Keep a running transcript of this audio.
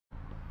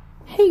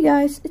Hey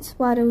guys, it's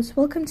Wados.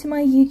 Welcome to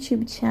my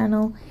YouTube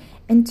channel,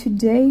 and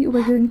today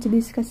we're going to be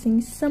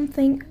discussing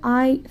something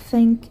I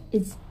think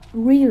is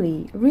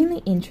really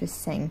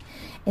interesting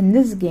in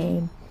this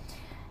game,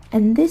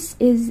 and this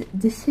is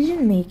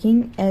decision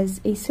making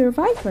as a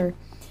survivor.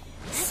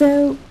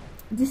 So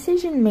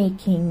decision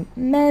making,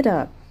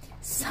 meta,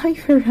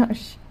 cipher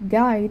rush,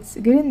 guides,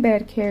 good and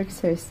bad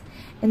characters,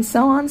 and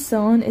so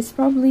on is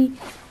probably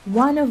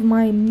one of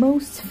my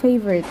most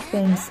favorite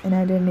things in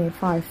Identity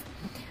 5.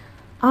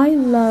 I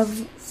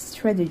love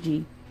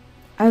strategy.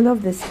 I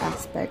love this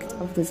aspect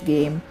of this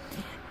game,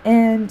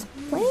 and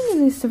playing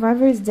as a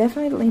survivor is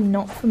definitely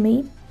not for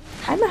me.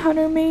 I'm a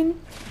hunter main,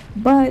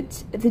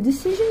 but the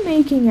decision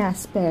making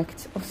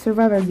aspect of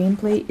survivor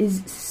gameplay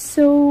is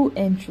so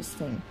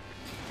interesting,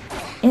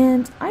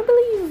 and I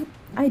believe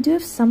I do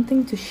have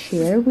something to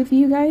share with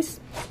you guys.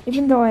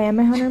 Even though I am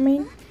a hunter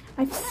main,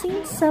 I've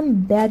seen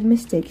some bad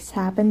mistakes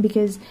happen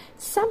because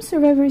some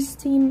survivors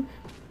team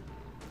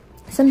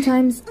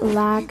sometimes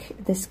lack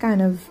this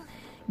kind of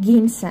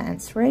game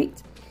sense,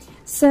 right?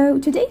 So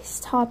today's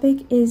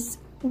topic is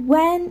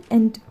when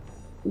and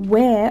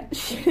where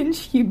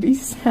shouldn't you be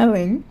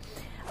selling?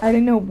 I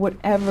don't know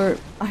whatever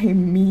I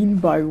mean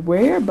by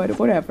where, but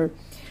whatever.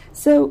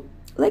 So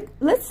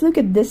let's look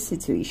at this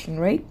situation,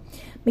 right?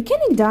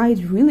 Mechanic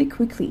died really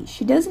quickly.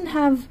 She doesn't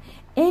have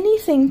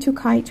anything to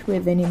kite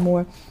with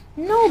anymore.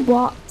 No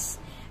bots,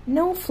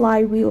 no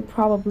flywheel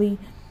probably,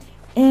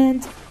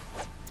 and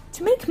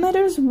to make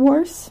matters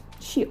worse,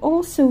 she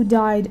also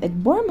died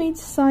at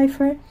Barmaid's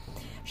Cipher.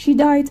 She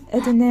died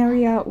at an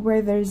area where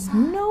there's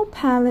no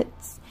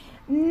pallets,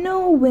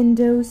 no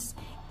windows,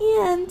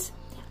 and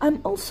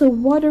I'm also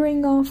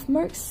watering off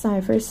Merc's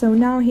Cipher, so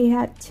now he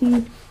had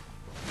to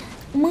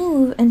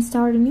move and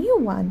start a new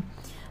one.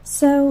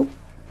 So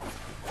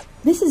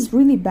this is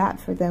really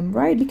bad for them,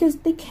 right? Because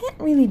they can't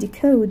really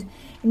decode,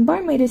 and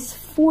Barmaid is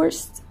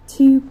forced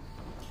to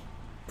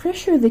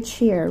pressure the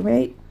chair,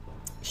 right?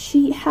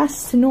 She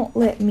has to not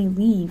let me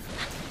leave.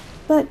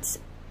 But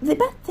the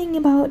bad thing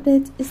about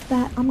it is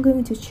that I'm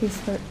going to chase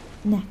her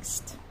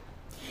next.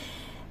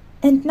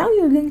 And now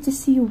you're going to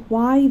see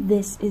why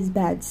this is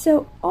bad.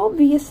 So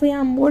obviously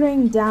I'm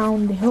watering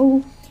down the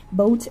whole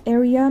boat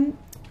area,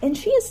 and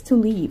she has to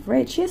leave,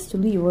 right? She has to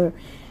leave or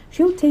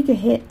she'll take a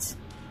hit.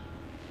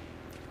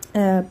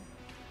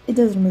 It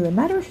doesn't really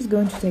matter. She's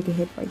going to take a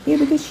hit right here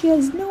because she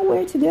has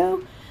nowhere to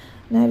go.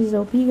 That is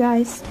OP,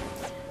 guys.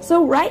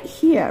 So right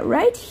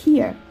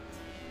here,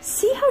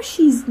 see how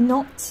she's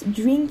not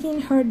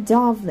drinking her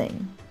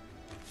Dovling?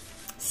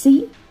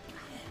 See?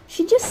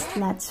 She just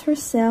lets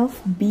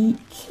herself be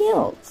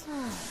killed,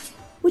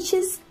 which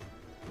is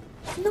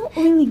not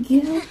really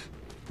good,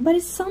 but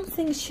it's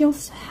something she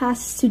also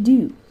has to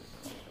do.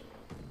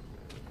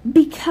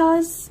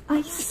 Because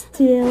I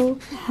still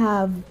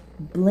have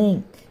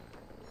Blink.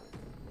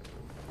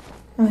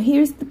 Now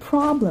here's the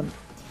problem.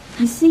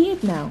 You see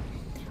it now.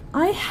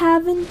 I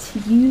haven't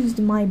used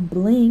my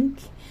Blink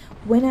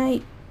when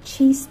I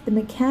chased the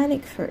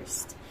mechanic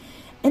first,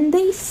 and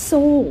they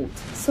sold,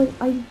 so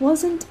I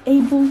wasn't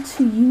able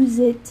to use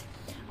it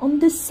on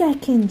the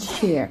second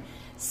chair,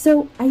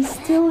 so I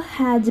still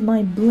had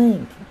my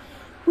Blink,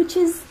 which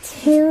is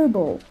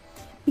terrible,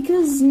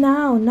 because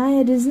now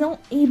Naiad is not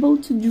able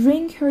to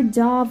drink her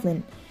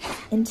Dovlin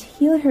and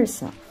heal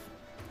herself,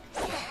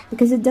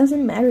 because it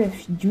doesn't matter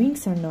if she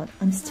drinks or not,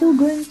 I'm still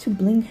going to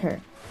Blink her.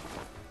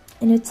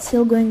 And it's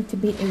still going to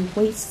be a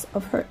waste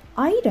of her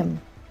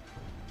item.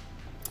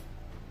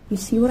 You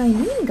see what I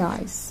mean,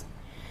 guys?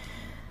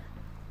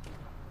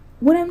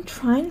 What I'm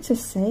trying to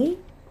say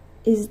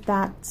is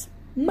that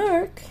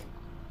Merc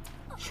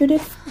should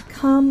have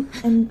come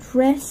and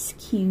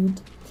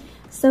rescued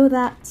so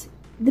that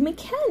the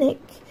mechanic,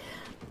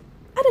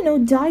 I don't know,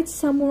 died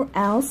somewhere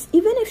else.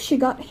 Even if she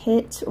got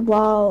hit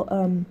while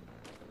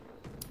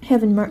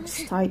having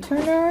Merc's tie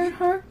turner on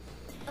her,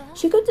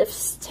 she could have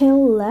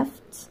still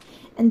left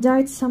and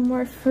died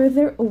somewhere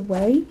further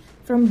away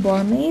from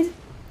Barmaid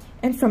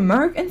and from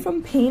Merc and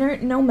from Painter,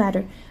 no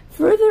matter,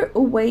 further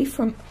away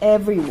from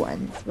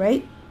everyone,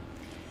 right?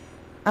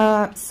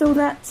 So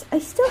that I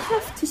still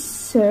have to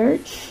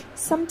search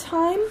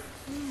sometime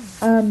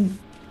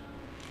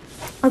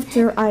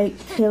after I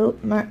kill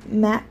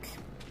Mac,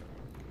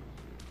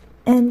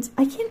 and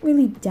I can't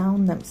really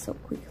down them so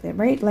quickly,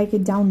 right? Like I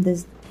downed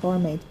this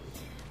Barmaid.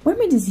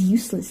 Barmaid is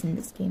useless in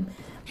this game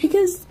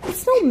because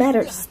it's no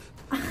matter.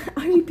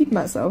 I repeat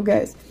myself,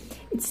 guys.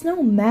 It's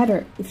no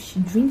matter if she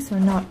drinks or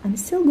not, I'm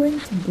still going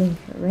to Blink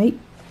her, right?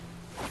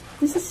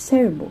 This is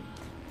terrible.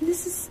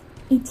 This is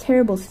a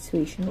terrible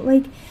situation.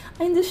 Like,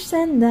 I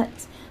understand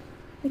that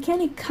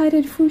mechanic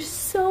kited for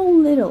so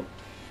little,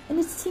 and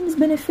it seems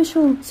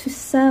beneficial to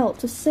sell,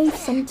 to save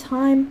some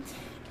time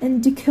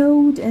and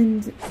decode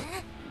and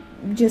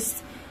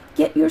just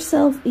get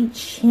yourself a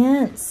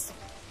chance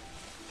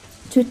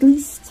to at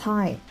least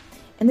tie.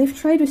 And they've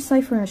tried to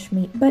cipher rush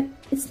me, but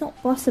it's not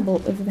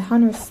possible if the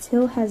hunter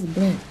still has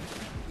Blink.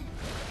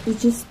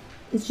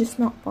 It's just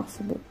not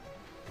possible.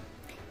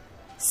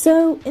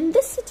 So in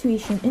this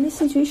situation, in a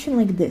situation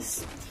like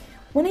this,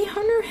 When a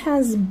hunter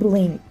has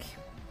blink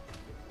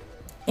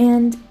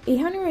and a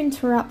hunter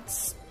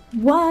interrupts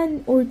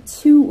 1 or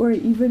 2 or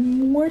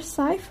even more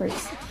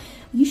ciphers,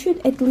 you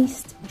should at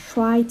least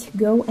try to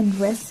go and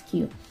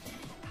rescue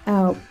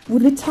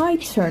with a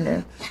tide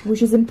turner,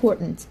 which is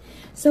important,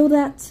 so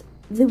that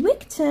the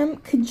victim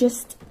could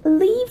just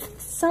leave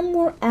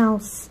somewhere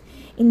else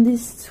in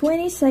these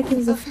 20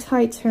 seconds of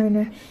tide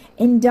turner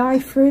and die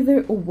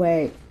further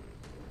away,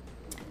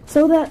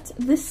 so that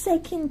the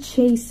second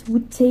chase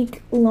would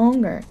take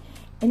longer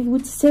and he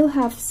would still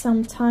have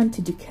some time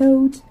to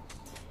decode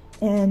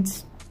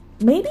and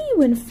maybe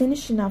even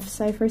finish enough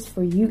ciphers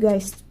for you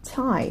guys to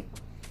tie.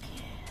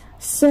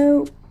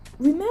 So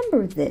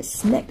remember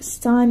this next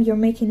time you're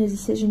making a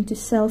decision to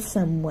sell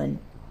someone.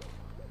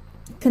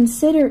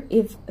 Consider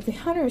if the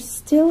hunters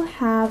still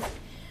have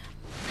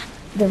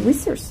the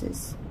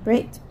resources,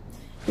 right?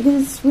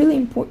 Because it's really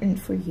important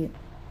for you.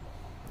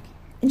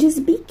 And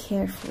just be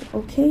careful,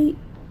 okay?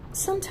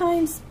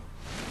 Sometimes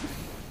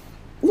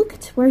look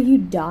at where you're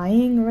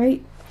dying,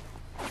 right?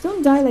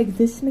 Don't die like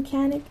this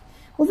mechanic.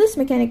 Well, this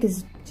mechanic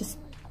is just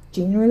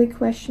generally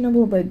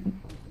questionable, but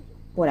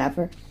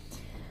whatever.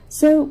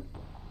 So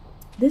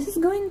this is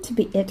going to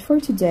be it for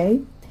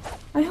today.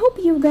 I hope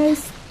you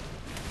guys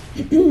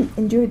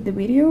enjoyed the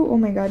video. Oh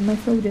my god, my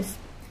throat is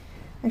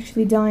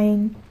actually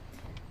dying.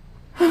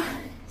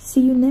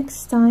 See you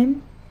next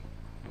time.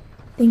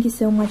 Thank you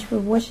so much for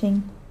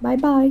watching. Bye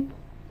bye.